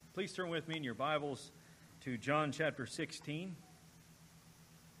Please turn with me in your Bibles to John chapter 16.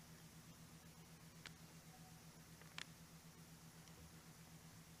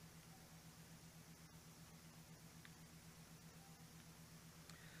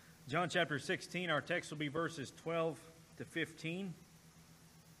 John chapter 16, our text will be verses 12 to 15.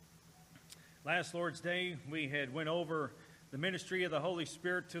 Last Lord's Day, we had went over the ministry of the Holy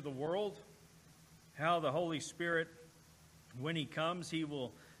Spirit to the world, how the Holy Spirit, when He comes, He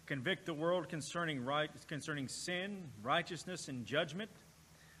will convict the world concerning sin, righteousness, and judgment.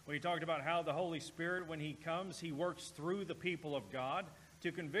 We talked about how the Holy Spirit, when He comes, He works through the people of God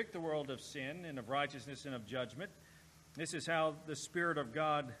to convict the world of sin and of righteousness and of judgment. This is how the Spirit of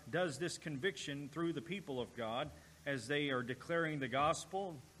God does this conviction through the people of God as they are declaring the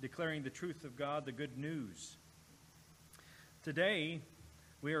gospel, declaring the truth of God, the good news. Today,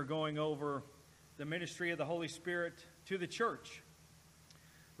 we are going over the ministry of the Holy Spirit to the church.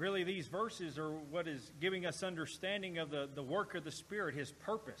 Really, these verses are what is giving us understanding of the work of the Spirit, His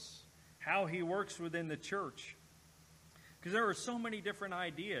purpose, how He works within the church. Because there are so many different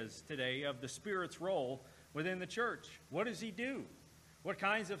ideas today of the Spirit's role within the church. What does He do? What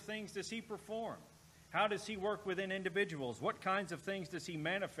kinds of things does He perform? How does He work within individuals? What kinds of things does He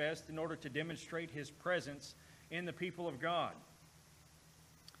manifest in order to demonstrate His presence in the people of God?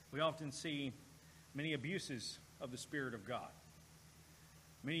 We often see many abuses of the Spirit of God.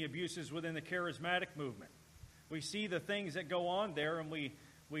 Many abuses within the charismatic movement. We see the things that go on there, and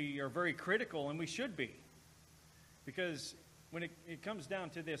we are very critical, and we should be. Because when it comes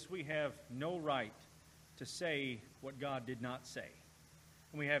down to this, we have no right to say what God did not say.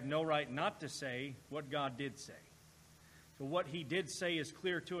 And we have no right not to say what God did say. So what He did say is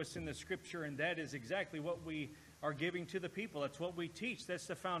clear to us in the Scripture, and that is exactly what we are giving to the people. That's what we teach. That's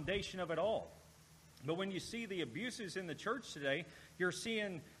the foundation of it all. But when you see the abuses in the church today, you're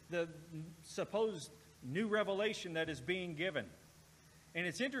seeing the supposed new revelation that is being given. And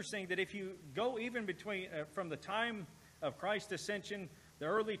it's interesting that if you go even between from the time of Christ's ascension, the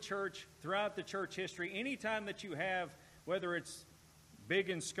early church, throughout the church history, any time that you have, whether it's big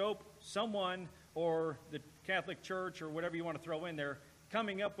in scope, someone or the Catholic Church or whatever you want to throw in there,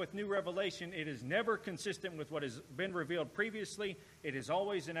 coming up with new revelation, it is never consistent with what has been revealed previously. It is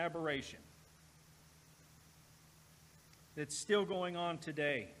always an aberration. It's still going on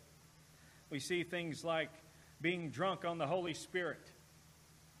today. We see things like being drunk on the Holy Spirit.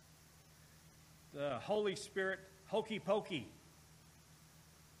 The Holy Spirit, hokey pokey.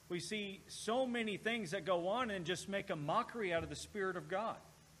 We see so many things that go on and just make a mockery out of the Spirit of God.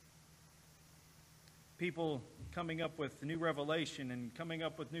 People coming up with new revelation and coming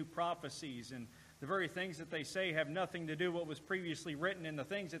up with new prophecies, and the very things that they say have nothing to do with what was previously written, and the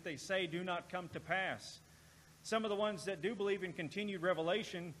things that they say do not come to pass. Some of the ones that do believe in continued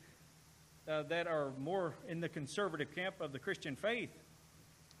revelation that are more in the conservative camp of the Christian faith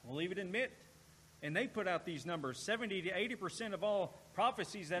will even admit, and they put out these numbers, 70 to 80% of all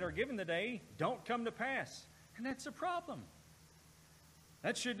prophecies that are given today don't come to pass. And that's a problem.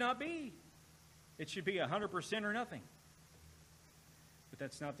 That should not be. It should be 100% or nothing. But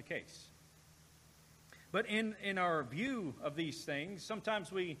that's not the case. But in our view of these things,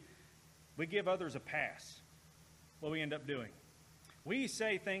 sometimes we give others a pass. What we end up doing. We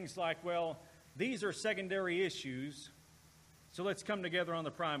say things like, well, these are secondary issues, so let's come together on the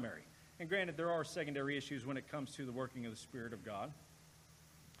primary. And granted, there are secondary issues when it comes to the working of the Spirit of God.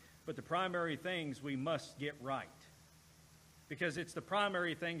 But the primary things we must get right. Because it's the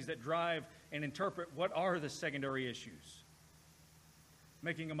primary things that drive and interpret what are the secondary issues.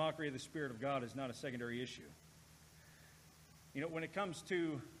 Making a mockery of the Spirit of God is not a secondary issue. You know, when it comes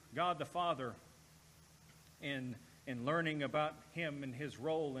to God the Father and learning about Him and His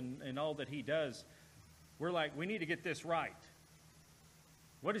role and all that He does, we're like, we need to get this right.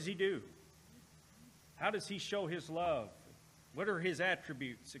 What does He do? How does He show His love? What are His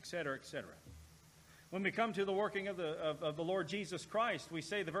attributes, etc., etc.? When we come to the working of the Lord Jesus Christ, we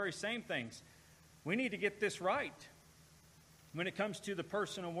say the very same things. We need to get this right. When it comes to the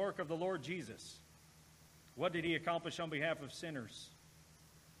person and work of the Lord Jesus, what did He accomplish on behalf of sinners?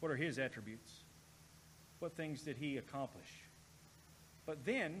 What are His attributes? What things did He accomplish? But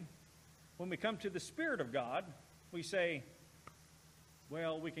then, when we come to the Spirit of God, we say,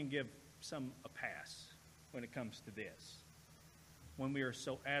 well, we can give some a pass when it comes to this. When we are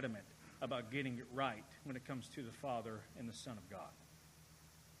so adamant about getting it right when it comes to the Father and the Son of God.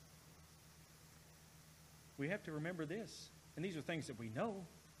 We have to remember this, and these are things that we know,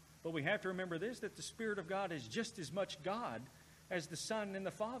 but we have to remember this, that the Spirit of God is just as much God as the Son and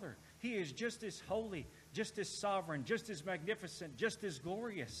the Father. He is just as holy, just as sovereign, just as magnificent, just as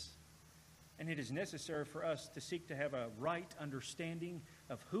glorious. And it is necessary for us to seek to have a right understanding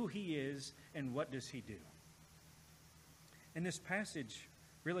of who He is and what does He do. And this passage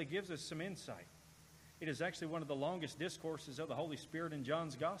really gives us some insight. It is actually one of the longest discourses of the Holy Spirit in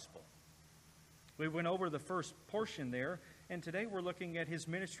John's Gospel. We went over the first portion there, and today we're looking at His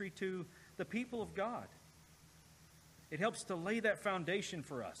ministry to the people of God. It helps to lay that foundation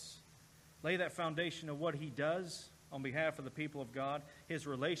for us. Lay that foundation of what He does on behalf of the people of God, His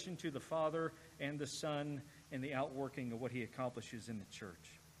relation to the Father and the Son, and the outworking of what He accomplishes in the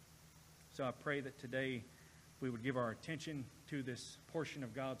church. So I pray that today we would give our attention to this portion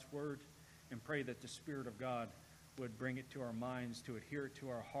of God's Word, and pray that the Spirit of God would bring it to our minds, to adhere it to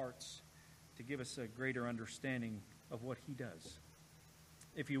our hearts, to give us a greater understanding of what He does.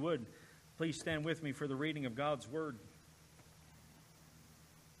 If you would, please stand with me for the reading of God's Word.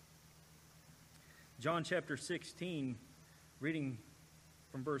 John chapter 16, reading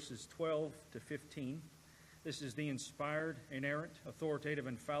from verses 12 to 15. This is the inspired, inerrant, authoritative,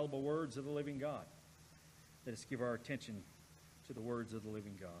 infallible words of the living God. Let us give our attention to the words of the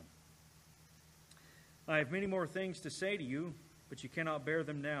living God. I have many more things to say to you, but you cannot bear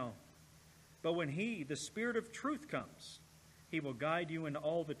them now. But when He, the Spirit of truth, comes, He will guide you into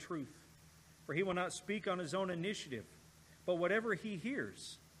all the truth. For He will not speak on His own initiative, but whatever He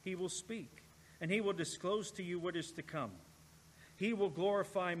hears, He will speak, and He will disclose to you what is to come. He will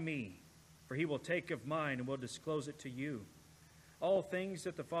glorify me, for He will take of mine and will disclose it to you. All things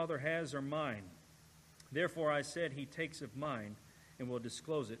that the Father has are mine. Therefore I said, He takes of mine and will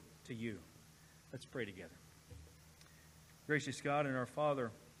disclose it to you. Let's pray together. Gracious God and our Father,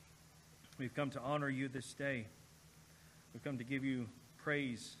 we've come to honor You this day. We've come to give You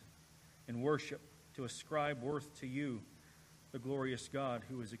praise and worship, to ascribe worth to You, the glorious God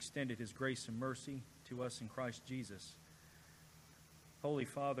who has extended His grace and mercy to us in Christ Jesus. Holy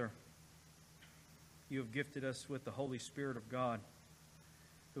Father, You have gifted us with the Holy Spirit of God,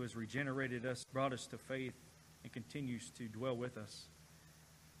 who has regenerated us, brought us to faith, and continues to dwell with us.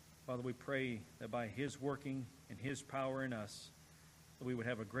 Father, we pray that by His working and His power in us, that we would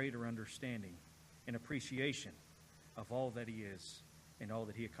have a greater understanding and appreciation of all that He is and all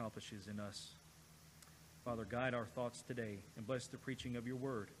that He accomplishes in us. Father, guide our thoughts today and bless the preaching of Your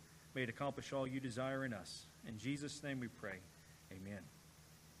word. May it accomplish all You desire in us. In Jesus' name we pray. Amen.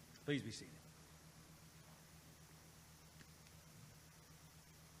 Please be seated.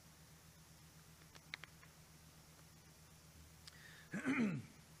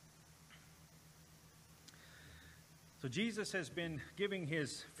 So Jesus has been giving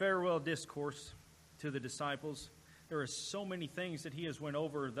His farewell discourse to the disciples. There are so many things that He has went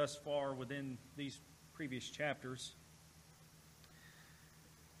over thus far within these previous chapters.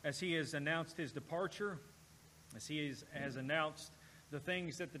 As He has announced His departure, as He has announced the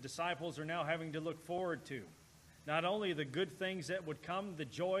things that the disciples are now having to look forward to. Not only the good things that would come, the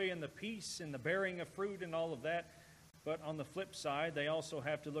joy and the peace and the bearing of fruit and all of that, but on the flip side, they also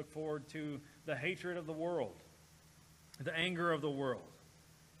have to look forward to the hatred of the world, the anger of the world.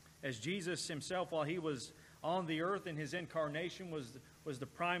 As Jesus Himself, while He was on the earth in His incarnation, was the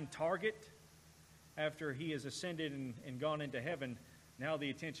prime target, after He has ascended and gone into heaven, now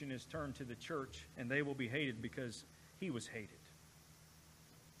the attention is turned to the church, and they will be hated because He was hated.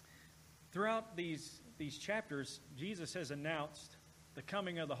 Throughout these chapters, Jesus has announced the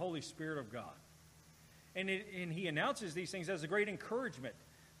coming of the Holy Spirit of God. And He announces these things as a great encouragement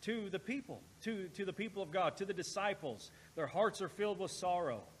to the people, to the people of God, to the disciples. Their hearts are filled with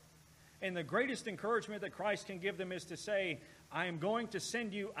sorrow. And the greatest encouragement that Christ can give them is to say, I am going to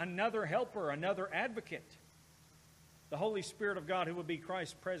send you another helper, another advocate, the Holy Spirit of God, who will be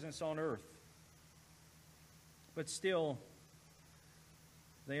Christ's presence on earth. But still,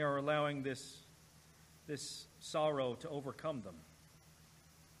 they are allowing this sorrow to overcome them.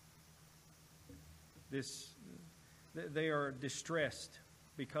 They are distressed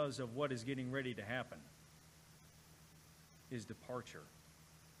because of what is getting ready to happen, His departure.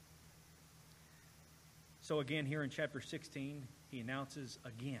 So again, here in chapter 16, He announces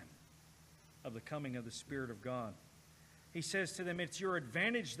again of the coming of the Spirit of God. He says to them, it's your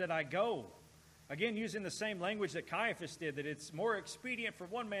advantage that I go. Again, using the same language that Caiaphas did, that it's more expedient for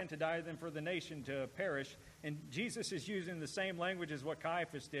one man to die than for the nation to perish. And Jesus is using the same language as what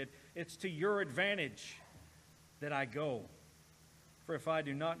Caiaphas did. It's to your advantage that I go. For if I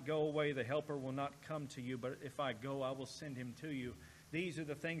do not go away, the Helper will not come to you. But if I go, I will send Him to you. These are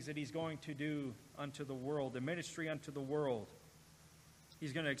the things that He's going to do unto the world, the ministry unto the world.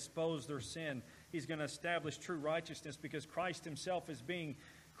 He's going to expose their sin. He's going to establish true righteousness, because Christ Himself is being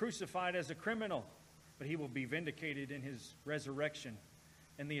crucified as a criminal, but he will be vindicated in his resurrection.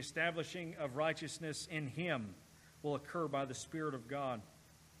 And the establishing of righteousness in him will occur by the Spirit of God.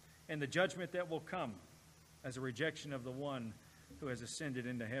 And the judgment that will come as a rejection of the one who has ascended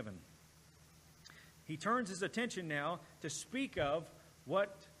into heaven. He turns his attention now to speak of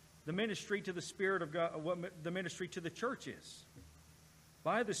what the ministry to the Spirit of God, what the ministry to the church is,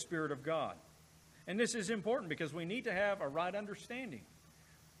 by the Spirit of God. And this is important because we need to have a right understanding.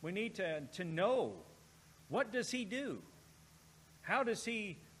 We need to know, what does he do? How does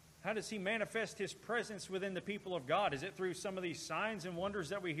he manifest his presence within the people of God? Is it through some of these signs and wonders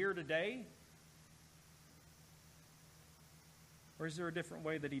that we hear today? Or is there a different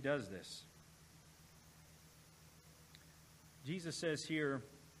way that he does this? Jesus says here,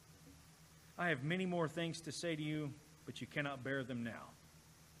 I have many more things to say to you, but you cannot bear them now.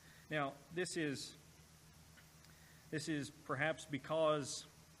 Now, this is perhaps because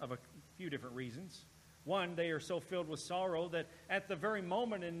of a few different reasons. One, they are so filled with sorrow that at the very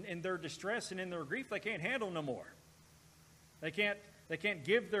moment in their distress and in their grief, they can't handle no more. They can't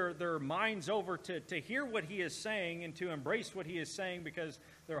give their minds over to hear what he is saying and to embrace what he is saying because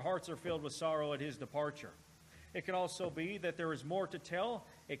their hearts are filled with sorrow at his departure. It could also be that there is more to tell.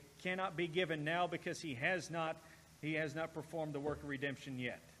 It cannot be given now because he has not performed the work of redemption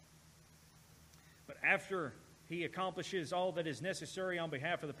yet. But after he accomplishes all that is necessary on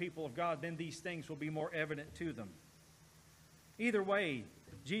behalf of the people of God, then these things will be more evident to them. Either way,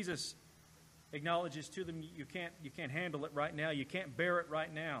 Jesus acknowledges to them, you can't handle it right now. You can't bear it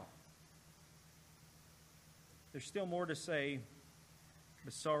right now. There's still more to say,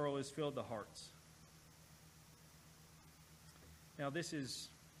 but sorrow has filled the hearts. Now, this is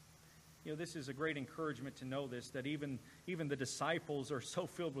a great encouragement to know this, that even the disciples are so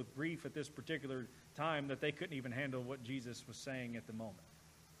filled with grief at this particular time that they couldn't even handle what Jesus was saying at the moment,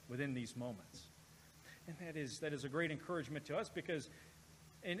 within these moments. And that is a great encouragement to us because,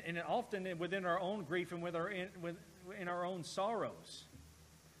 and often within our own grief and in our own sorrows,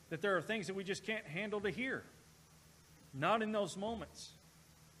 that there are things that we just can't handle to hear. Not in those moments,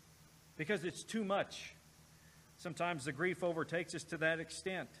 because it's too much. Sometimes the grief overtakes us to that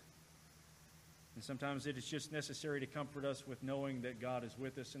extent. And sometimes it is just necessary to comfort us with knowing that God is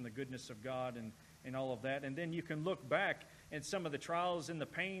with us and the goodness of God and all of that. And then you can look back at some of the trials and the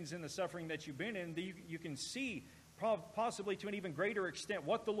pains and the suffering that you've been in. You can see possibly to an even greater extent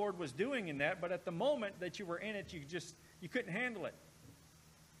what the Lord was doing in that. But at the moment that you were in it, you couldn't handle it.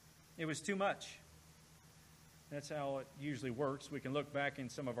 It was too much. That's how it usually works. We can look back in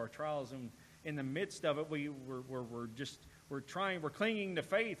some of our trials, and in the midst of it, we're clinging to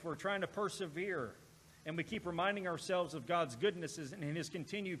faith. We're trying to persevere. And we keep reminding ourselves of God's goodness and his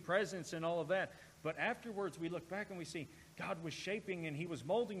continued presence and all of that. But afterwards, we look back and we see God was shaping and he was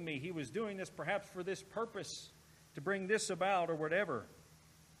molding me. He was doing this perhaps for this purpose, to bring this about or whatever.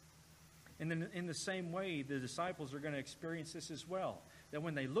 And then in the same way, the disciples are going to experience this as well. That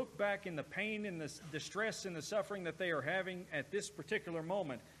when they look back in the pain and the distress and the suffering that they are having at this particular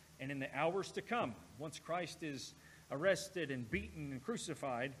moment, and in the hours to come, once Christ is arrested and beaten and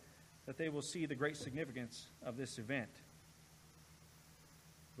crucified, that they will see the great significance of this event.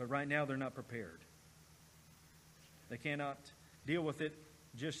 But right now they're not prepared. They cannot deal with it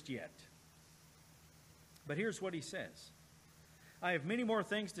just yet. But here's what he says. I have many more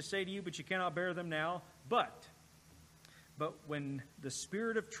things to say to you, but you cannot bear them now. But when the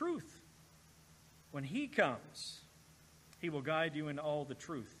Spirit of truth, when he comes, he will guide you into all the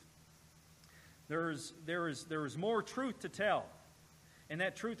truth. There is more truth to tell. And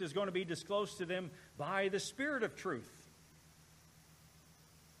that truth is going to be disclosed to them by the Spirit of truth.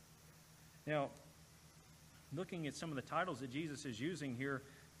 Now, looking at some of the titles that Jesus is using here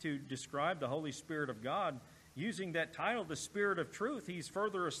to describe the Holy Spirit of God, using that title, the Spirit of truth, he's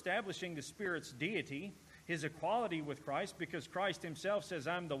further establishing the Spirit's deity, his equality with Christ, because Christ himself says,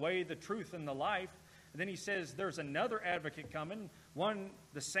 I'm the way, the truth, and the life. And then he says, there's another advocate coming, one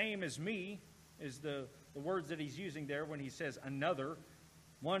the same as me, is the words that he's using there when he says another.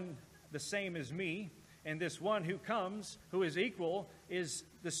 One the same as me. And this one who comes, who is equal, is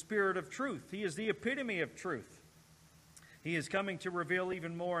the Spirit of truth. He is the epitome of truth. He is coming to reveal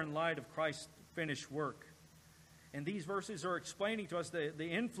even more in light of Christ's finished work. And these verses are explaining to us the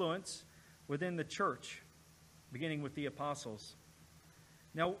influence within the church, beginning with the apostles.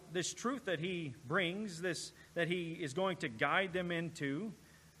 Now, this truth that he brings, that he is going to guide them into,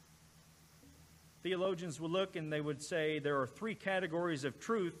 theologians would look and they would say there are three categories of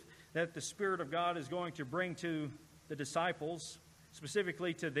truth that the Spirit of God is going to bring to the disciples,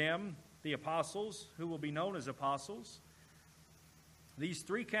 specifically to them, the apostles, who will be known as apostles. These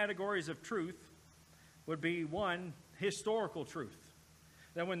three categories of truth would be one, historical truth.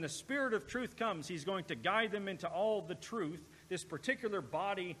 That when the Spirit of truth comes, He's going to guide them into all the truth, this particular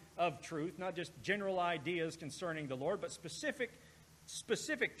body of truth, not just general ideas concerning the Lord, but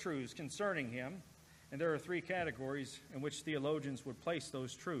specific truths concerning Him. And there are three categories in which theologians would place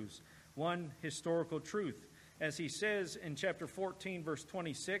those truths. One, historical truth. As he says in chapter 14, verse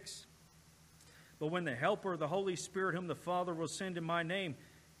 26, "But when the Helper, the Holy Spirit, whom the Father will send in my name,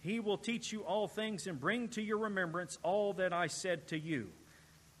 He will teach you all things and bring to your remembrance all that I said to you."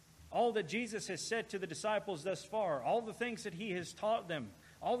 All that Jesus has said to the disciples thus far, all the things that He has taught them,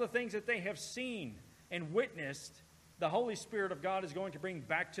 all the things that they have seen and witnessed, the Holy Spirit of God is going to bring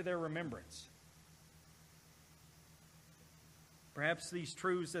back to their remembrance. Perhaps these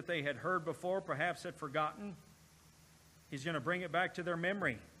truths that they had heard before, perhaps had forgotten, He's going to bring it back to their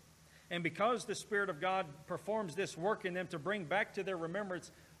memory. And because the Spirit of God performs this work in them to bring back to their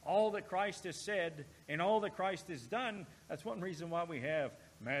remembrance all that Christ has said and all that Christ has done, that's one reason why we have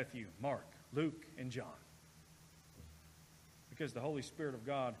Matthew, Mark, Luke, and John. Because the Holy Spirit of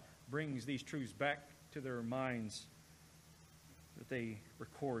God brings these truths back to their minds, that they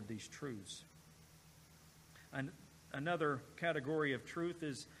record these truths. And another category of truth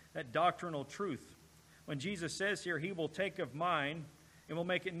is that doctrinal truth. When Jesus says here, He will take of mine and will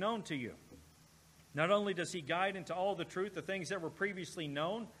make it known to you. Not only does He guide into all the truth, the things that were previously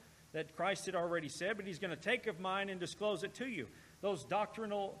known, that Christ had already said, but He's going to take of mine and disclose it to you. Those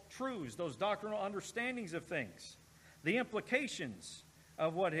doctrinal truths, those doctrinal understandings of things, the implications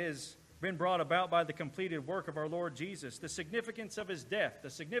of what has been brought about by the completed work of our Lord Jesus, the significance of His death, the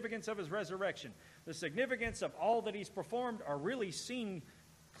significance of His resurrection, the significance of all that He's performed are really seen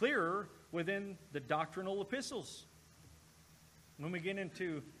clearer within the doctrinal epistles. When we get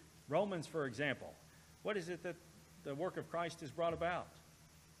into Romans, for example, what is it that the work of Christ has brought about?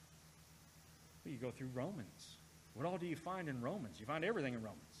 Well, you go through Romans. What all do you find in Romans? You find everything in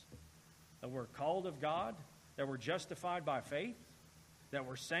Romans. That we're called of God, that we're justified by faith, that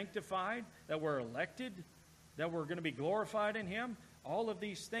we're sanctified, that we're elected, that we're going to be glorified in Him. All of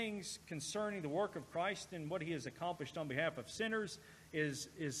these things concerning the work of Christ and what He has accomplished on behalf of sinners is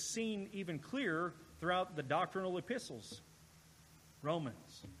seen even clearer throughout the doctrinal epistles.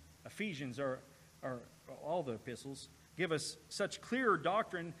 Romans, Ephesians, are all the epistles give us such clear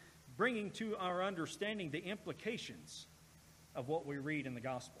doctrine, bringing to our understanding the implications of what we read in the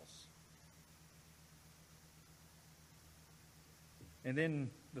Gospels. And then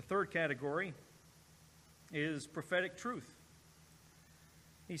the third category is prophetic truth.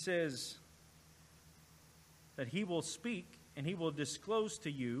 He says that He will speak and He will disclose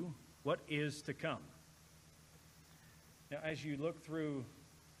to you what is to come. Now, as you look through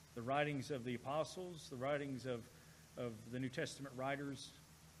the writings of the apostles, the writings of the New Testament writers,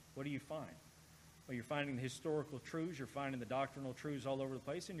 what do you find? Well, you're finding the historical truths, you're finding the doctrinal truths all over the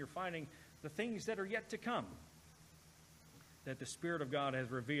place, and you're finding the things that are yet to come that the Spirit of God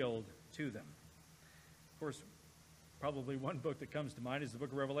has revealed to them. Of course, probably one book that comes to mind is the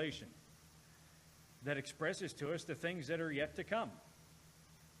book of Revelation, that expresses to us the things that are yet to come.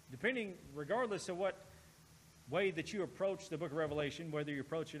 Regardless of what way that you approach the book of Revelation, whether you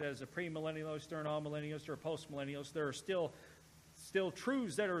approach it as a premillennialist or an amillennialist or a postmillennialist, there are still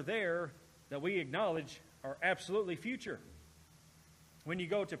truths that are there that we acknowledge are absolutely future. When you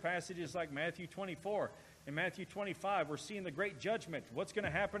go to passages like Matthew 24 and Matthew 25, we're seeing the great judgment, what's going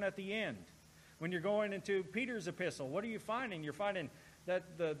to happen at the end. When you're going into Peter's epistle, what are you finding? You're finding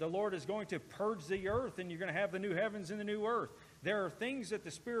that the Lord is going to purge the earth and you're going to have the new heavens and the new earth. There are things that the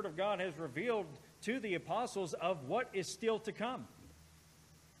Spirit of God has revealed to the apostles of what is still to come.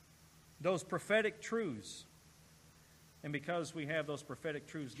 Those prophetic truths. And because we have those prophetic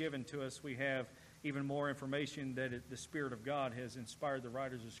truths given to us, we have even more information that the Spirit of God has inspired the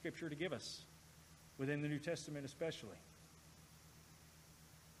writers of Scripture to give us, within the New Testament especially.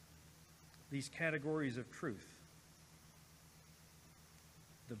 These categories of truth.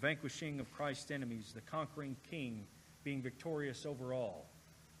 The vanquishing of Christ's enemies, the conquering King being victorious over all.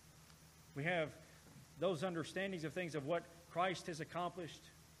 We have those understandings of things of what Christ has accomplished,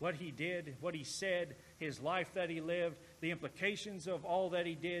 what He did, what He said, His life that He lived, the implications of all that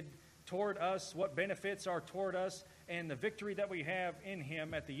He did toward us, what benefits are toward us, and the victory that we have in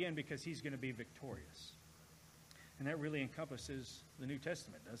Him at the end because He's going to be victorious. And that really encompasses the New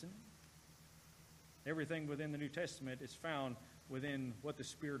Testament, doesn't it? Everything within the New Testament is found within what the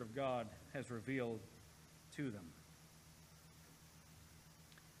Spirit of God has revealed to them.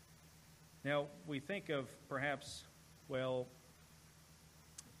 Now, we think of perhaps, well,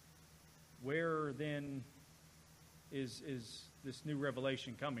 where then is this new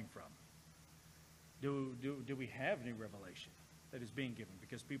revelation coming from? Do we have new revelation that is being given?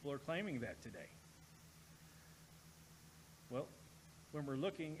 Because people are claiming that today. Well, when we're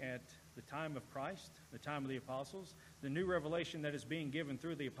looking at the time of Christ, the time of the apostles, the new revelation that is being given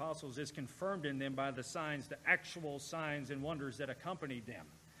through the apostles is confirmed in them by the signs, the actual signs and wonders that accompanied them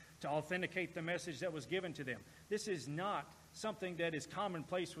to authenticate the message that was given to them. This is not something that is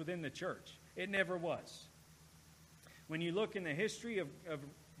commonplace within the church. It never was. When you look in the history of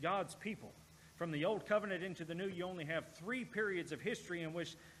God's people, from the Old Covenant into the New, you only have 3 periods of history in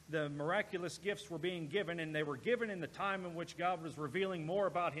which the miraculous gifts were being given, and they were given in the time in which God was revealing more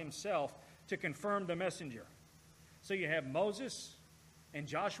about himself to confirm the messenger. So you have Moses and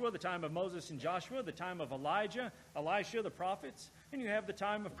Joshua, the time of Moses and Joshua, the time of Elijah, Elisha, the prophets, and you have the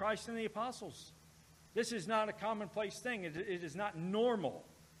time of Christ and the apostles. This is not a commonplace thing. It is not normal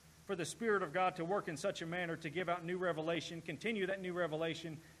for the Spirit of God to work in such a manner to give out new revelation, continue that new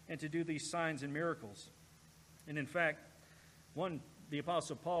revelation, and to do these signs and miracles. And in fact, the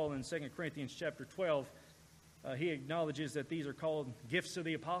Apostle Paul in 2 Corinthians chapter 12, he acknowledges that these are called gifts of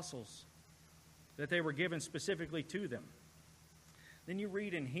the apostles, that they were given specifically to them. Then you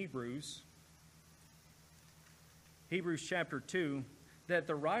read in Hebrews chapter 2, that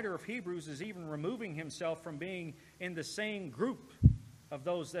the writer of Hebrews is even removing himself from being in the same group of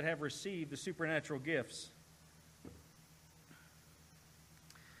those that have received the supernatural gifts.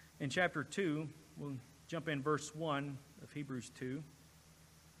 In chapter 2, we'll jump in verse 1 of Hebrews 2.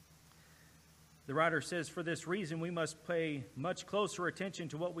 The writer says, "For this reason we must pay much closer attention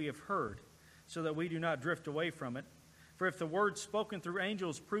to what we have heard, so that we do not drift away from it. For if the word spoken through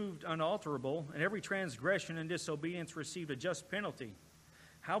angels proved unalterable, and every transgression and disobedience received a just penalty,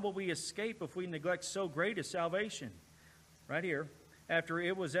 how will we escape if we neglect so great a salvation?" Right here. "After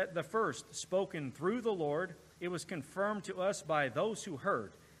it was at the first spoken through the Lord, it was confirmed to us by those who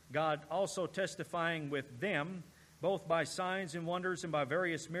heard, God also testifying with them, both by signs and wonders and by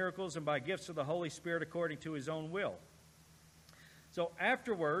various miracles and by gifts of the Holy Spirit according to his own will." So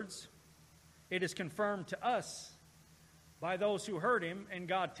afterwards, it is confirmed to us by those who heard him, and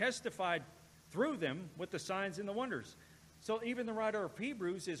God testified through them with the signs and the wonders. So even the writer of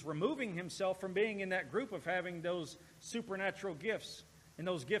Hebrews is removing himself from being in that group of having those supernatural gifts. And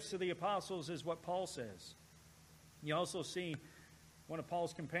those gifts of the apostles is what Paul says. You also see one of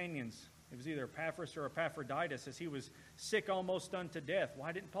Paul's companions, it was either Epaphras or Epaphroditus, as he was sick almost unto death.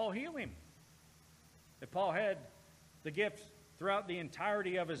 Why didn't Paul heal him? If Paul had the gift throughout the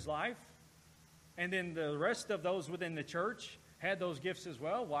entirety of his life, and then the rest of those within the church had those gifts as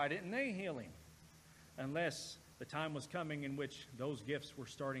well, why didn't they heal him? Unless the time was coming in which those gifts were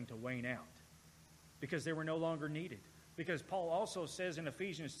starting to wane out, because they were no longer needed. Because Paul also says in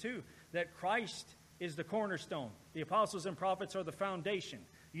Ephesians 2 that Christ is the cornerstone. The apostles and prophets are the foundation.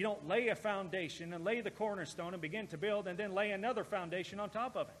 You don't lay a foundation and lay the cornerstone and begin to build and then lay another foundation on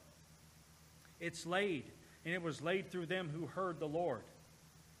top of it. It's laid, and it was laid through them who heard the Lord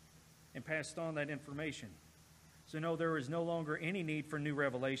and passed on that information. So no, there is no longer any need for new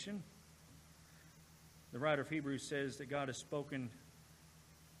revelation. The writer of Hebrews says that God has spoken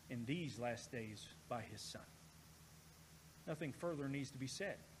in these last days by his Son. Nothing further needs to be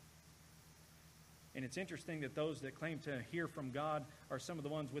said. And it's interesting that those that claim to hear from God are some of the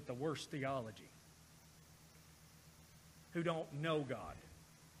ones with the worst theology, who don't know God,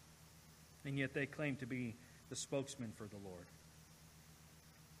 and yet they claim to be the spokesman for the Lord.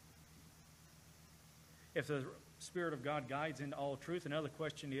 If the Spirit of God guides into all truth, another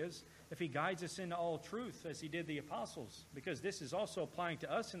question is, if he guides us into all truth as he did the apostles, because this is also applying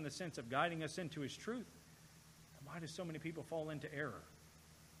to us in the sense of guiding us into his truth, why do so many people fall into error?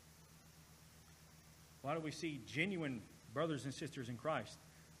 Why do we see genuine brothers and sisters in Christ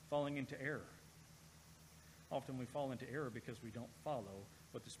falling into error? Often we fall into error because we don't follow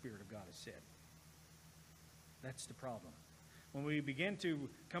what the Spirit of God has said. That's the problem. When we begin to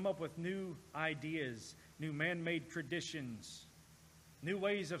come up with new ideas, new man-made traditions, new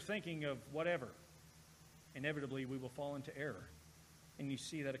ways of thinking of whatever, inevitably we will fall into error. And you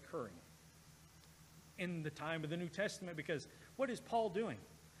see that occurring in the time of the New Testament, because what is Paul doing?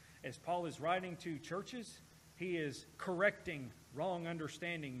 As Paul is writing to churches, he is correcting wrong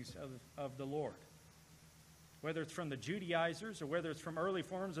understandings of the Lord. Whether it's from the Judaizers or whether it's from early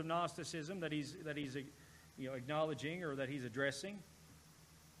forms of Gnosticism that he's acknowledging or that he's addressing.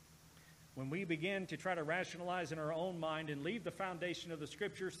 When we begin to try to rationalize in our own mind and leave the foundation of the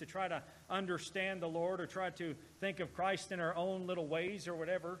Scriptures to try to understand the Lord or try to think of Christ in our own little ways or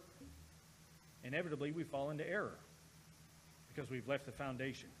whatever, inevitably we fall into error because we've left the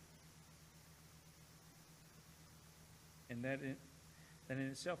foundation. And that in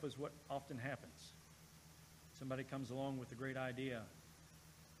itself is what often happens. Somebody comes along with a great idea.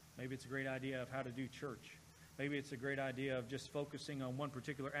 Maybe it's a great idea of how to do church. Maybe it's a great idea of just focusing on one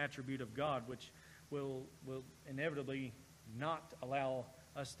particular attribute of God, which will inevitably not allow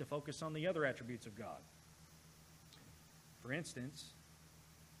us to focus on the other attributes of God. For instance,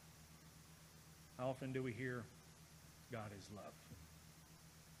 how often do we hear, God is love?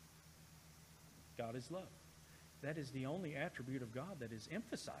 God is love. That is the only attribute of God that is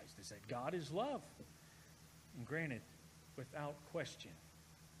emphasized, is that God is love. And granted, without question,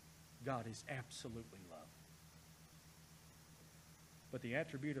 God is absolutely love. But the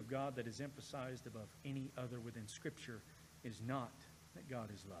attribute of God that is emphasized above any other within Scripture is not that God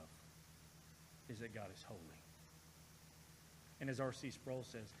is love, is that God is holy. And as R.C. Sproul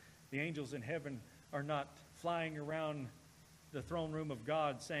says, the angels in heaven are not flying around the throne room of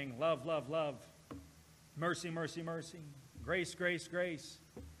God saying, love, love, love, mercy, mercy, mercy, grace, grace, grace.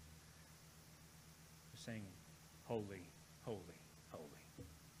 They're saying, holy, holy, holy.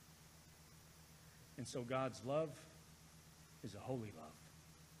 And so God's love is a holy love.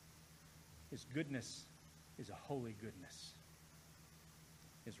 His goodness is a holy goodness.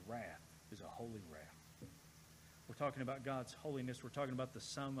 His wrath is a holy wrath. We're talking about God's holiness. We're talking about the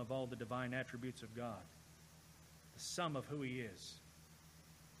sum of all the divine attributes of God. The sum of who He is.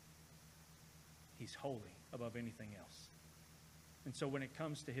 He's holy above anything else. And so when it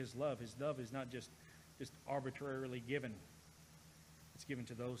comes to His love is not just arbitrarily given. It's given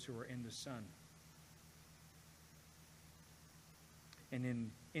to those who are in the Son.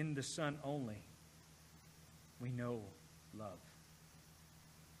 And in the Son only, we know love.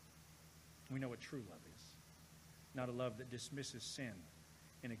 We know what true love is. Not a love that dismisses sin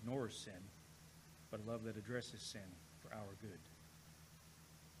and ignores sin, but a love that addresses sin for our good.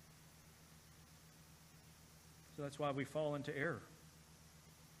 So that's why we fall into error.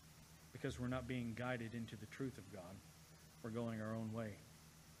 Because we're not being guided into the truth of God. We're going our own way.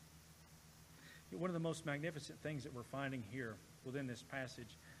 One of the most magnificent things that we're finding here within this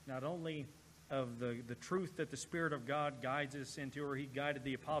passage, not only of the truth that the Spirit of God guides us into, or He guided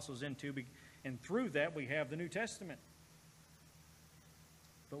the apostles into, and through that we have the New Testament.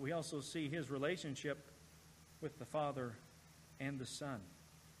 But we also see His relationship with the Father and the Son.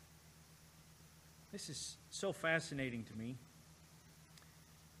 This is so fascinating to me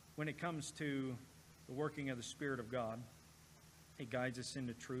when it comes to the working of the Spirit of God. He guides us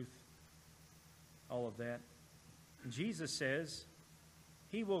into truth, all of that. And Jesus says,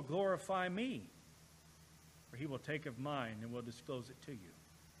 He will glorify me, for He will take of mine and will disclose it to you.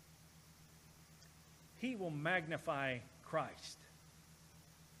 He will magnify Christ.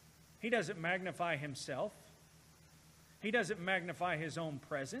 He doesn't magnify Himself. He doesn't magnify His own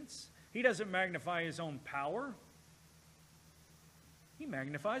presence. He doesn't magnify His own power. He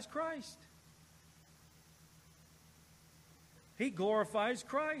magnifies Christ. He glorifies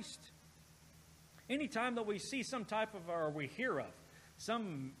Christ. Anytime that we see some type of, or we hear of,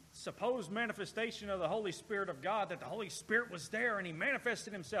 some supposed manifestation of the Holy Spirit of God, that the Holy Spirit was there and He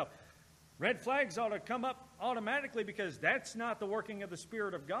manifested Himself, red flags ought to come up automatically, because that's not the working of the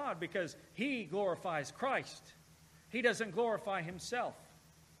Spirit of God, because He glorifies Christ. He doesn't glorify Himself.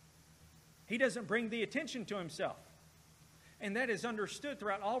 He doesn't bring the attention to Himself. And that is understood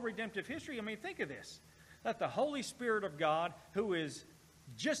throughout all redemptive history. I mean, think of this. That the Holy Spirit of God, who is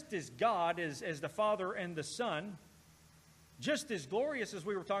just as God as the Father and the Son, just as glorious as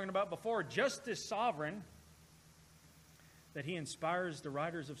we were talking about before, just as sovereign, that He inspires the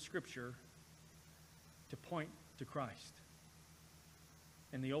writers of Scripture to point to Christ.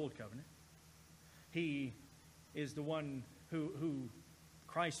 In the Old Covenant, He is the one who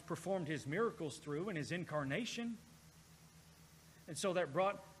Christ performed His miracles through in His incarnation. And so that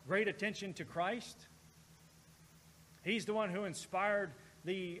brought great attention to Christ. He's the one who inspired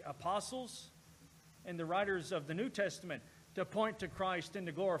the apostles and the writers of the New Testament to point to Christ and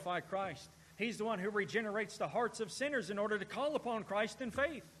to glorify Christ. He's the one who regenerates the hearts of sinners in order to call upon Christ in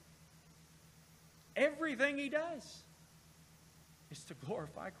faith. Everything He does is to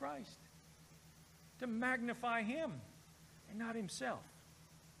glorify Christ, to magnify Him and not Himself.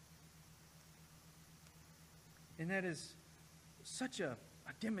 And that is such a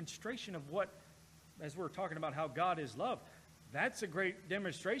demonstration of what, as we're talking about how God is love, that's a great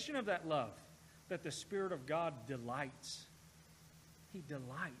demonstration of that love, that the Spirit of God delights. He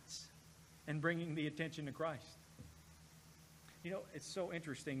delights in bringing the attention to Christ. You know, it's so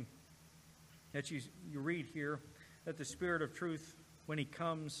interesting that you read here that the Spirit of truth, when He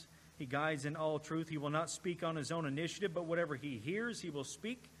comes, He guides in all truth. He will not speak on His own initiative, but whatever He hears, He will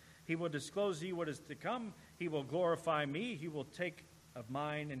speak. He will disclose to you what is to come. He will glorify me. He will take of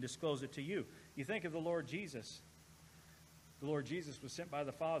mine and disclose it to you. you think of the Lord Jesus. The Lord Jesus was sent by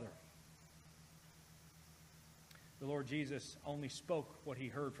the Father. The Lord Jesus only spoke what he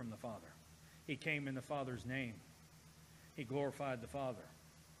heard from the Father. He came in the Father's name. He glorified the Father.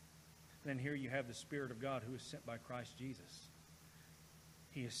 Then here you have the Spirit of God who is sent by Christ Jesus.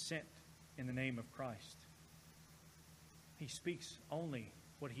 He is sent in the name of Christ. He speaks only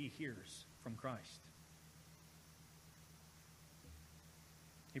what he hears from Christ.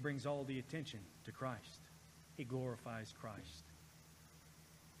 He brings all the attention to Christ. He glorifies Christ.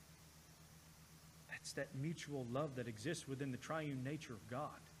 That's that mutual love that exists within the triune nature of God.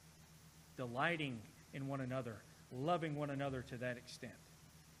 Delighting in one another, loving one another to that extent.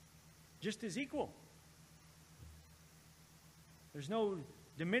 Just as equal. There's no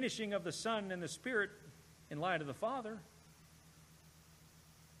diminishing of the Son and the Spirit in light of the Father.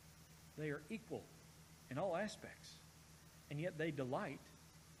 They are equal in all aspects. And yet they delight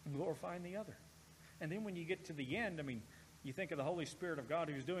in glorifying the other. And then when you get to the end, I mean, you think of the Holy Spirit of God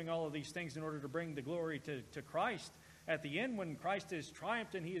who's doing all of these things in order to bring the glory to Christ. At the end, when Christ is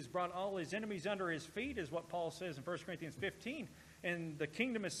triumphed and he has brought all his enemies under his feet, is what Paul says in 1 Corinthians 15, and the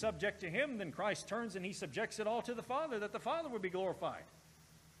kingdom is subject to him, then Christ turns and he subjects it all to the Father, that the Father would be glorified.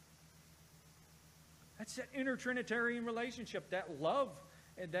 That's that intertrinitarian relationship, that love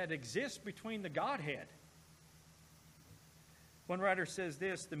that exists between the Godhead. One writer says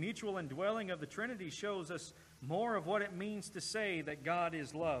this: the mutual indwelling of the Trinity shows us more of what it means to say that God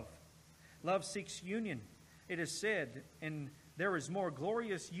is love. Love seeks union. It is said, and there is more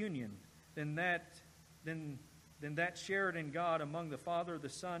glorious union than that shared in God among the Father, the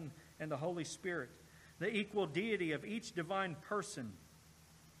Son, and the Holy Spirit. The equal deity of each divine person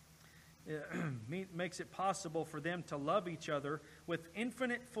makes it possible for them to love each other with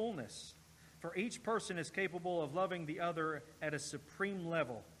infinite fullness. For each person is capable of loving the other at a supreme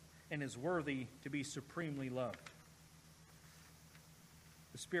level and is worthy to be supremely loved.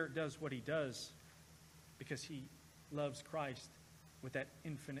 The Spirit does what he does because he loves Christ with that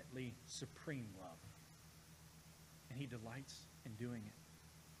infinitely supreme love. And he delights in doing it.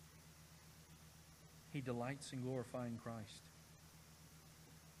 He delights in glorifying Christ.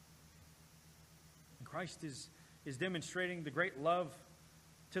 And Christ is demonstrating the great love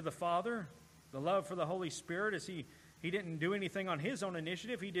to the Father, the love for the Holy Spirit, as he didn't do anything on his own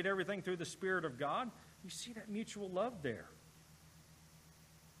initiative. He did everything through the Spirit of God. You see that mutual love there.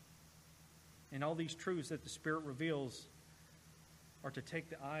 And all these truths that the Spirit reveals are to take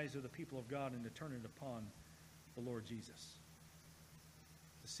the eyes of the people of God and to turn it upon the Lord Jesus.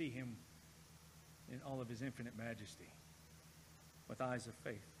 To see him in all of his infinite majesty with eyes of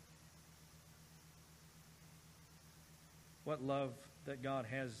faith. What love that God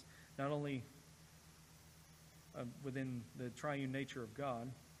has, not only within the triune nature of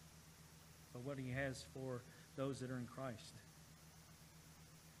God, but what he has for those that are in Christ.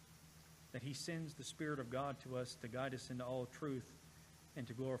 That he sends the Spirit of God to us to guide us into all truth and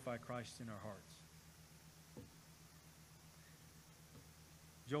to glorify Christ in our hearts.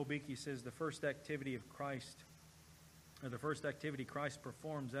 Joel Beeke says the first activity of Christ, or the first activity Christ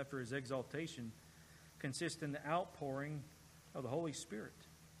performs after his exaltation, consists in the outpouring of the Holy Spirit.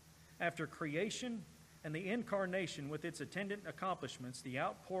 After creation and the incarnation with its attendant accomplishments, the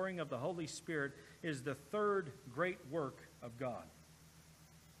outpouring of the Holy Spirit is the third great work of God.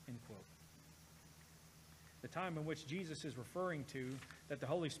 End quote. The time in which Jesus is referring to that the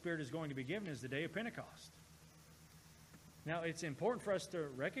Holy Spirit is going to be given is the day of Pentecost. Now, it's important for us to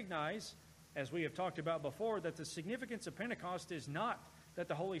recognize, as we have talked about before, that the significance of Pentecost is not that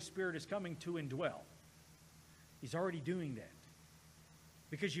the Holy Spirit is coming to indwell. He's already doing that.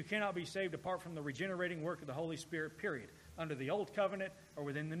 Because you cannot be saved apart from the regenerating work of the Holy Spirit, period, under the Old Covenant or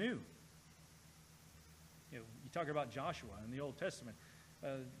within the New. You talk about Joshua in the Old Testament.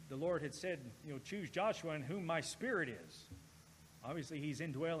 The Lord had said, choose Joshua in whom my Spirit is. Obviously, he's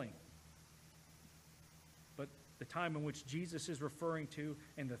indwelling. But the time in which Jesus is referring to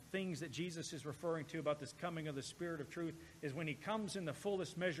and the things that Jesus is referring to about this coming of the Spirit of truth is when he comes in the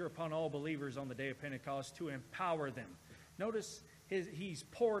fullest measure upon all believers on the day of Pentecost to empower them. Notice he's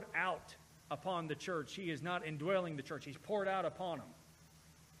poured out upon the church. He is not indwelling the church. He's poured out upon them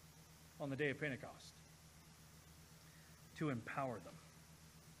on the day of Pentecost to empower them.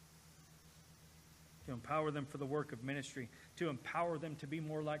 To empower them for the work of ministry, to empower them to be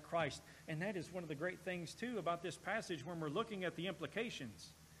more like Christ. And that is one of the great things, too, about this passage when we're looking at the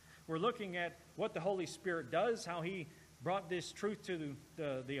implications. We're looking at what the Holy Spirit does, how he brought this truth to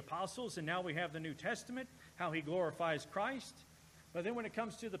the apostles, and now we have the New Testament, how he glorifies Christ. But then when it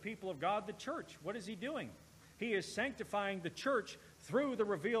comes to the people of God, the church, what is he doing? He is sanctifying the church through the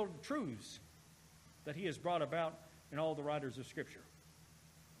revealed truths that he has brought about in all the writers of Scripture.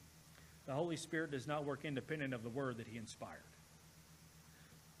 The Holy Spirit does not work independent of the word that he inspired.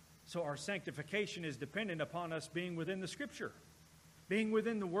 So our sanctification is dependent upon us being within the Scripture, being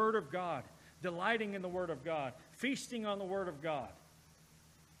within the Word of God, delighting in the Word of God, feasting on the Word of God.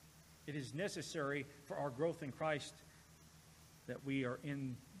 It is necessary for our growth in Christ that we are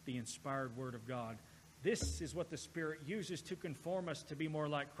in the inspired Word of God. This is what the Spirit uses to conform us to be more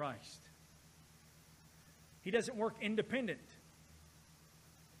like Christ. He doesn't work independent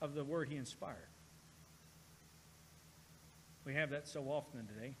of the Word he inspired. We have that so often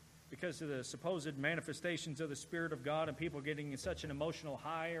today because of the supposed manifestations of the Spirit of God and people getting such an emotional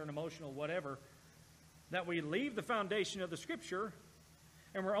high or an emotional whatever that we leave the foundation of the Scripture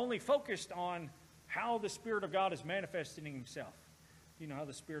and we're only focused on how the Spirit of God is manifesting himself. Do you know how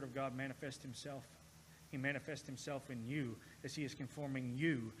the Spirit of God manifests himself? He manifests himself in you as he is conforming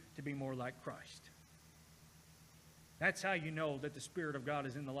you to be more like Christ. That's how you know that the Spirit of God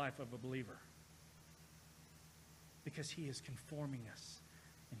is in the life of a believer. Because he is conforming us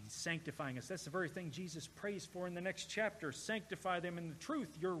and he's sanctifying us. That's the very thing Jesus prays for in the next chapter. Sanctify them in the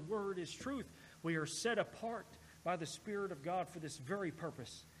truth. Your word is truth. We are set apart by the Spirit of God for this very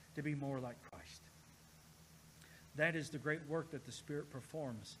purpose, to be more like Christ. That is the great work that the Spirit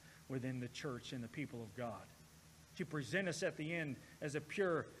performs within the church and the people of God. To present us at the end as a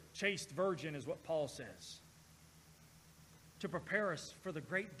pure, chaste virgin is what Paul says. To prepare us for the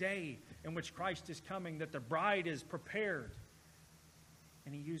great day in which Christ is coming, that the bride is prepared.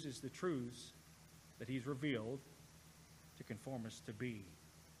 And he uses the truths that he's revealed to conform us to be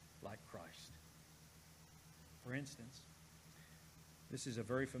like Christ. For instance, this is a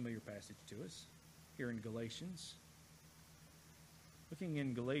very familiar passage to us here in Galatians. Looking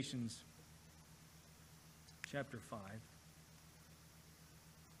in Galatians chapter 5.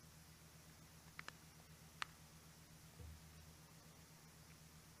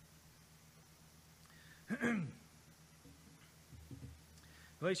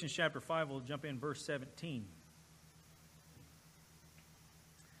 Galatians chapter 5, we'll jump in verse 17.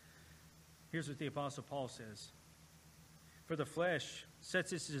 Here's what the Apostle Paul says. For the flesh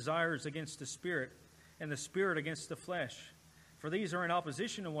sets its desires against the Spirit, and the Spirit against the flesh. For these are in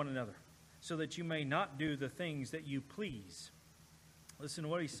opposition to one another, so that you may not do the things that you please. Listen to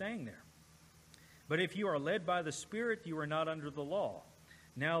what he's saying there. But if you are led by the Spirit, you are not under the law.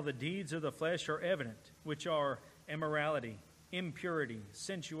 Now the deeds of the flesh are evident, which are immorality, impurity,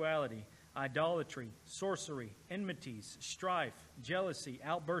 sensuality, idolatry, sorcery, enmities, strife, jealousy,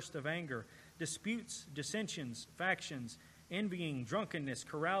 outburst of anger, disputes, dissensions, factions, envying, drunkenness,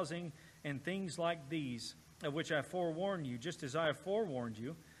 carousing, and things like these, of which I forewarn you, just as I have forewarned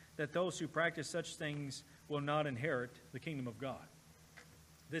you, that those who practice such things will not inherit the kingdom of God.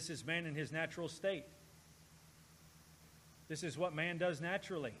 This is man in his natural state. This is what man does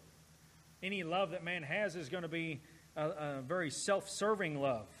naturally. Any love that man has is going to be a very self-serving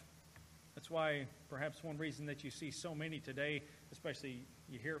love. That's why perhaps one reason that you see so many today, especially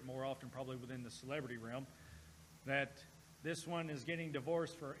you hear it more often probably within the celebrity realm, that this one is getting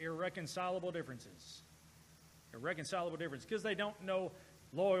divorced for irreconcilable differences. Irreconcilable differences because they don't know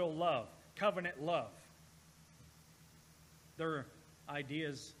loyal love, covenant love. Their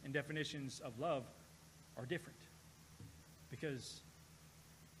ideas and definitions of love are different. Because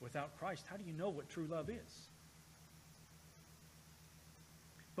without Christ, how do you know what true love is?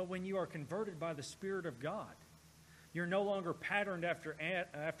 But when you are converted by the Spirit of God, you're no longer patterned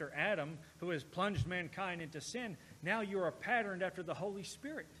after Adam, who has plunged mankind into sin. Now you are patterned after the Holy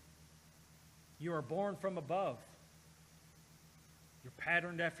Spirit. You are born from above. You're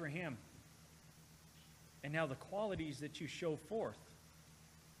patterned after him. And now the qualities that you show forth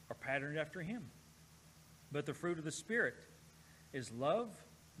are patterned after him. But the fruit of the Spirit is love,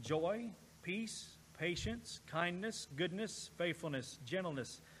 joy, peace, patience, kindness, goodness, faithfulness,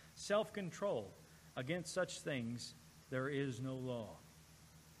 gentleness, self-control. Against such things there is no law.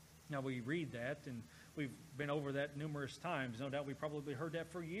 Now we read that, and we've been over that numerous times. No doubt we probably heard that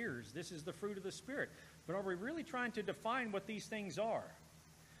for years. This is the fruit of the Spirit. But are we really trying to define what these things are?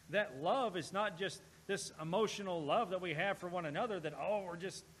 That love is not just this emotional love that we have for one another, that, we're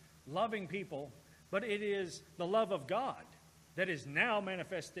just loving people. But it is the love of God that is now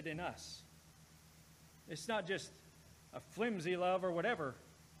manifested in us. It's not just a flimsy love or whatever.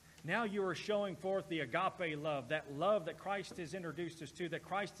 Now you are showing forth the agape love, that love that Christ has introduced us to, that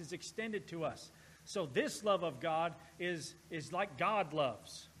Christ has extended to us. So this love of God is like God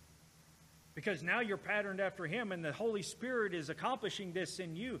loves. Because now you're patterned after him, and the Holy Spirit is accomplishing this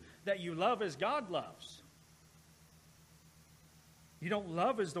in you, that you love as God loves. You don't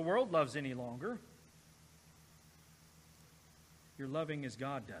love as the world loves any longer. you're loving as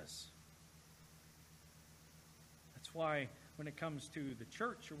God does. That's why when it comes to the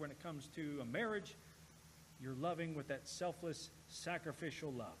church or when it comes to a marriage, you're loving with that selfless,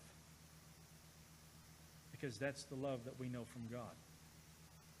 sacrificial love. Because that's the love that we know from God.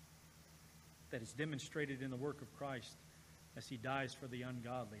 That is demonstrated in the work of Christ as He dies for the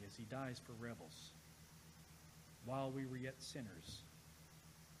ungodly, as He dies for rebels, while we were yet sinners.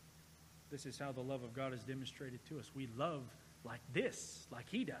 This is how the love of God is demonstrated to us. We love like this, like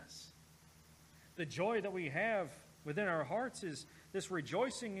He does. The joy that we have within our hearts is this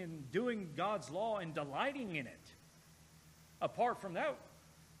rejoicing in doing God's law and delighting in it. Apart from that,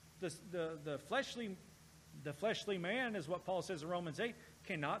 the fleshly man, is what Paul says in Romans 8,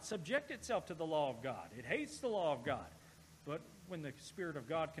 cannot subject itself to the law of God. It hates the law of God. But when the Spirit of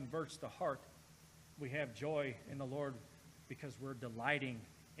God converts the heart, we have joy in the Lord because we're delighting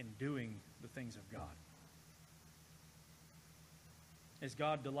in doing the things of God. As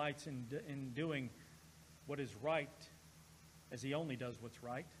God delights in doing what is right, as He only does what's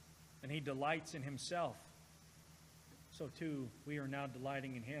right, and He delights in Himself, so too we are now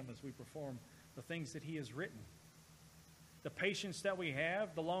delighting in Him as we perform the things that He has written. The patience that we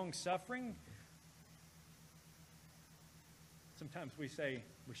have, the long suffering. Sometimes we say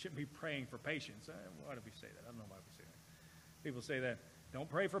we shouldn't be praying for patience. Why do we say that? I don't know why we say that. People say that. Don't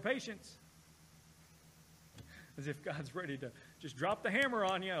pray for patience. As if God's ready to just drop the hammer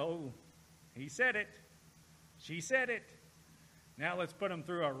on you. Oh, He said it. She said it. Now let's put them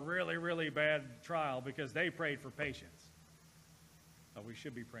through a really, really bad trial because they prayed for patience. Oh, we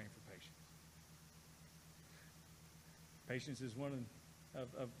should be praying for patience. Patience is one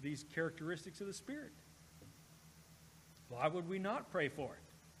of these characteristics of the Spirit. Why would we not pray for it?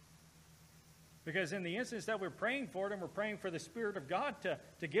 Because in the instance that we're praying for it and we're praying for the Spirit of God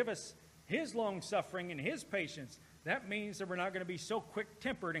to give us His long-suffering and His patience, that means that we're not going to be so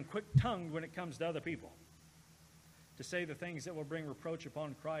quick-tempered and quick-tongued when it comes to other people. To say the things that will bring reproach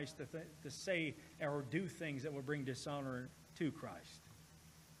upon Christ, to say or do things that will bring dishonor to Christ.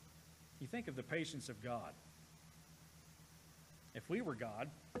 You think of the patience of God. If we were God,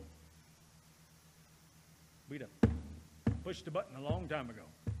 we'd have pushed the button a long time ago.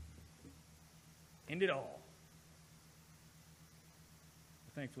 End it all.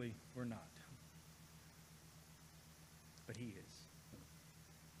 But thankfully, we're not. But He is.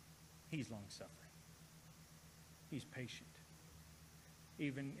 He's long-suffering. He's patient.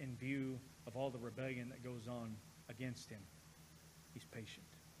 Even in view of all the rebellion that goes on against Him, He's patient.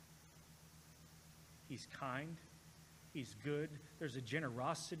 He's kind. He's good. There's a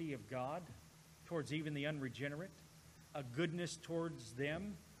generosity of God towards even the unregenerate, a goodness towards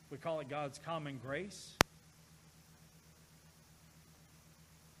them. We call it God's common grace.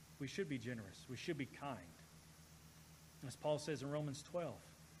 We should be generous. We should be kind. As Paul says in Romans 12,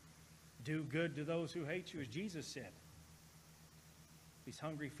 do good to those who hate you, as Jesus said. If he's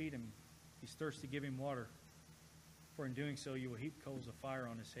hungry, feed him. If he's thirsty, give him water. For in doing so, you will heap coals of fire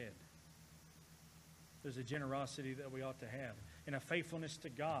on his head. There's a generosity that we ought to have, and a faithfulness to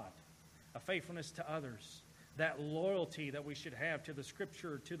God, a faithfulness to others, that loyalty that we should have to the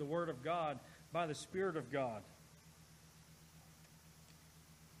Scripture, to the Word of God, by the Spirit of God.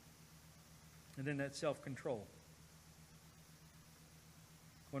 And then that self-control.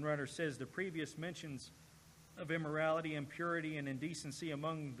 One writer says the previous mentions of immorality, impurity, and indecency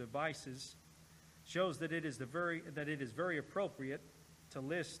among the vices shows that it is very appropriate to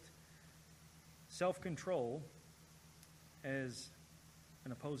list self-control as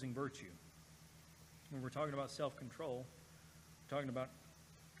an opposing virtue. When we're talking about self-control, we're talking about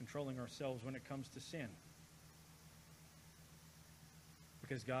controlling ourselves when it comes to sin.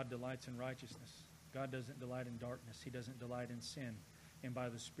 Because God delights in righteousness. God doesn't delight in darkness. He doesn't delight in sin. And by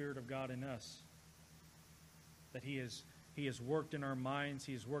the Spirit of God in us, that He has worked in our minds,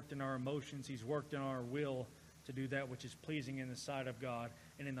 He has worked in our emotions, He's worked in our will to do that which is pleasing in the sight of God.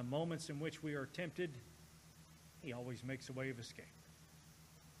 And in the moments in which we are tempted, He always makes a way of escape.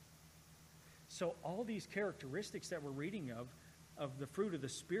 So all these characteristics that we're reading of the fruit of the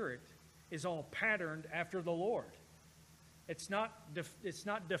Spirit, is all patterned after the Lord. It's not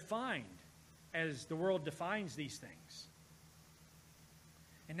defined as the world defines these things.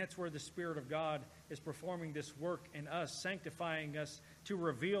 And that's where the Spirit of God is performing this work in us, sanctifying us to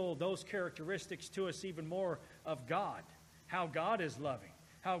reveal those characteristics to us even more of God. How God is loving,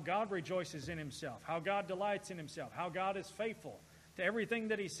 how God rejoices in Himself, how God delights in Himself, how God is faithful to everything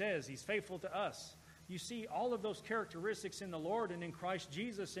that He says. He's faithful to us. You see all of those characteristics in the Lord and in Christ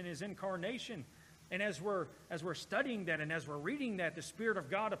Jesus in His incarnation. And as we're studying that and as we're reading that, the Spirit of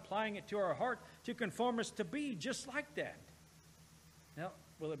God applying it to our heart to conform us to be just like that. Now,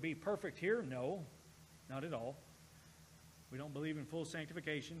 will it be perfect here? No, not at all. We don't believe in full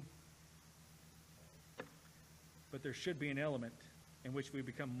sanctification. But there should be an element in which we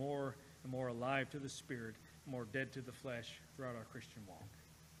become more and more alive to the Spirit, more dead to the flesh throughout our Christian walk.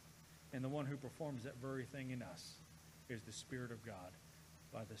 And the one who performs that very thing in us is the Spirit of God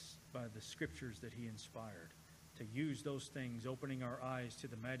by the Scriptures that He inspired, to use those things, opening our eyes to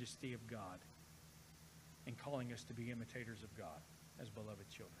the majesty of God and calling us to be imitators of God as beloved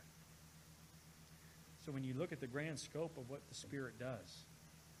children. So when you look at the grand scope of what the Spirit does,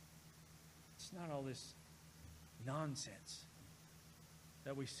 it's not all this nonsense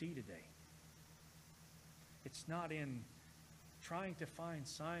that we see today. It's not in trying to find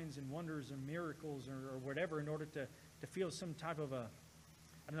signs and wonders and miracles or whatever in order to feel some type of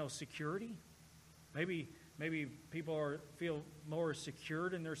security. Maybe people feel more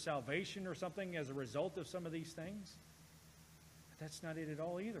secured in their salvation or something as a result of some of these things. But that's not it at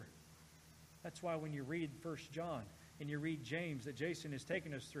all either. That's why when you read 1 John and you read James that Jason has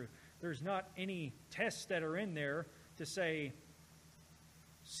taken us through, there's not any tests that are in there to say,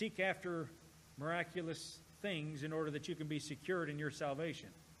 seek after miraculous things in order that you can be secured in your salvation.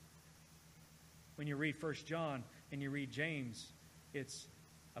 When you read 1 John and you read James, it's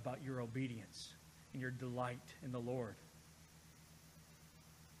about your obedience and your delight in the Lord.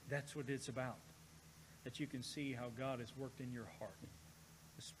 That's what it's about. That you can see how God has worked in your heart.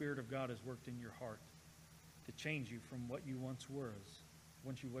 The Spirit of God has worked in your heart to change you from what you once was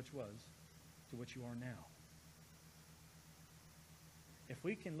to what you are now. If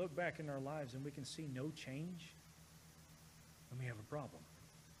we can look back in our lives and we can see no change, then we have a problem.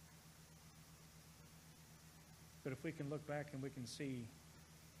 But if we can look back and we can see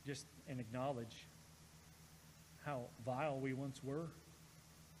just and acknowledge how vile we once were,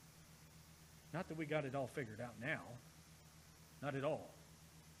 not that we got it all figured out now, not at all.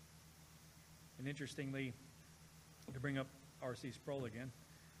 And interestingly, to bring up R.C. Sproul again,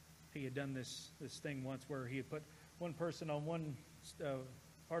 he had done this thing once where he had put one person on one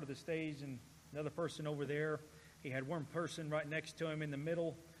part of the stage and another person over there. He had one person right next to him in the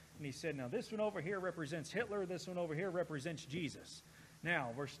middle, and he said, now this one over here represents Hitler, this one over here represents Jesus. Now,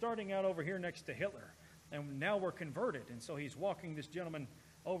 we're starting out over here next to Hitler, and now we're converted. And so he's walking this gentleman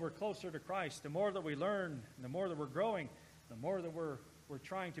over closer to Christ. The more that we learn, the more that we're growing, the more that we're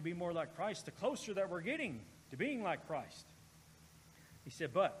trying to be more like Christ, the closer that we're getting to being like Christ. He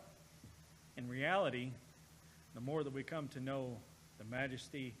said, but in reality, the more that we come to know the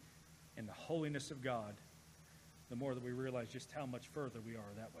majesty and the holiness of God, the more that we realize just how much further we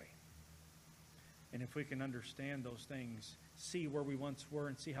are that way. And if we can understand those things, see where we once were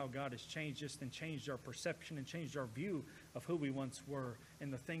and see how God has changed us and changed our perception and changed our view of who we once were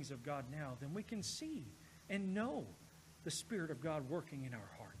and the things of God now, then we can see and know the Spirit of God working in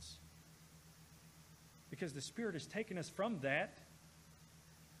our hearts. Because the Spirit has taken us from that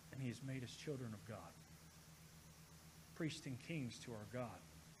and He has made us children of God. Priests and kings to our God.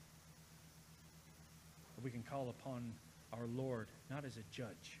 That we can call upon our Lord not as a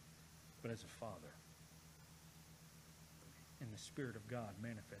judge, but as a Father. And the Spirit of God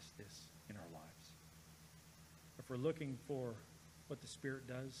manifests this in our lives. If we're looking for what the Spirit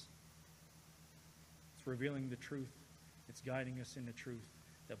does, it's revealing the truth. It's guiding us in the truth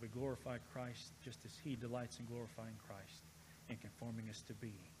that we glorify Christ just as He delights in glorifying Christ and conforming us to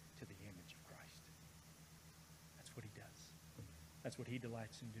be to the image of Christ. That's what He does. That's what He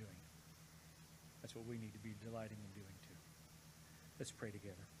delights in doing. That's what we need to be delighting in doing too. Let's pray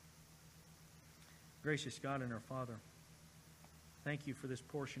together. Gracious God and our Father, thank You for this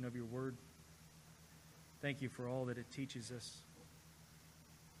portion of Your Word. Thank You for all that it teaches us.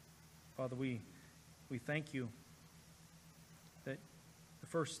 Father, we thank You that the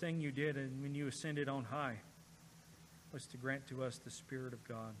first thing You did when You ascended on high was to grant to us the Spirit of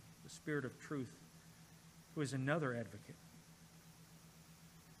God, the Spirit of truth, who is another advocate,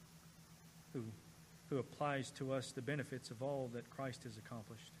 who applies to us the benefits of all that Christ has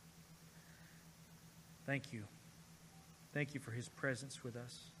accomplished. Thank You. Thank You for His presence with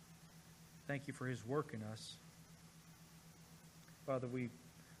us. Thank You for His work in us. Father, we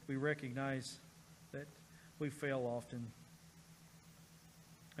recognize that we fail often,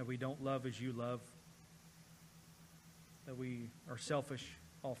 that we don't love as You love, that we are selfish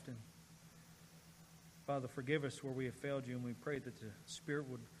often. Father, forgive us where we have failed You, and we pray that the Spirit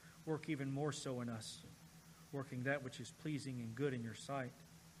would work even more so in us, working that which is pleasing and good in Your sight.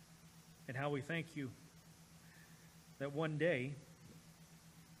 And how we thank You that one day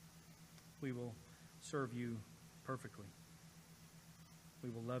we will serve You perfectly.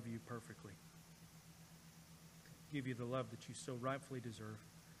 We will love You perfectly. give you the love that you so rightfully deserve.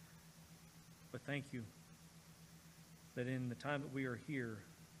 But thank you that in the time that we are here,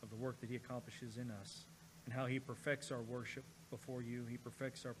 of the work that he accomplishes in us and how he perfects our worship before you, he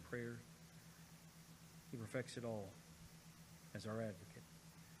perfects our prayer, he perfects it all as our advocate.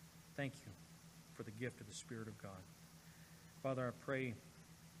 Thank you for the gift of the Spirit of God. Father, I pray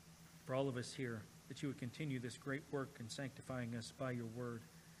for all of us here that you would continue this great work in sanctifying us by your word,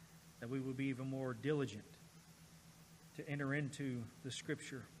 that we would be even more diligent to enter into the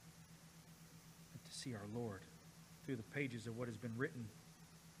Scripture and to see our Lord through the pages of what has been written.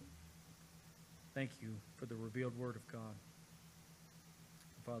 Thank you for the revealed word of God.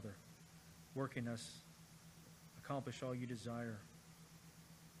 Father, work in us, accomplish all you desire.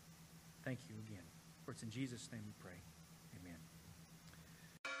 Thank you again. For it's in Jesus' name we pray.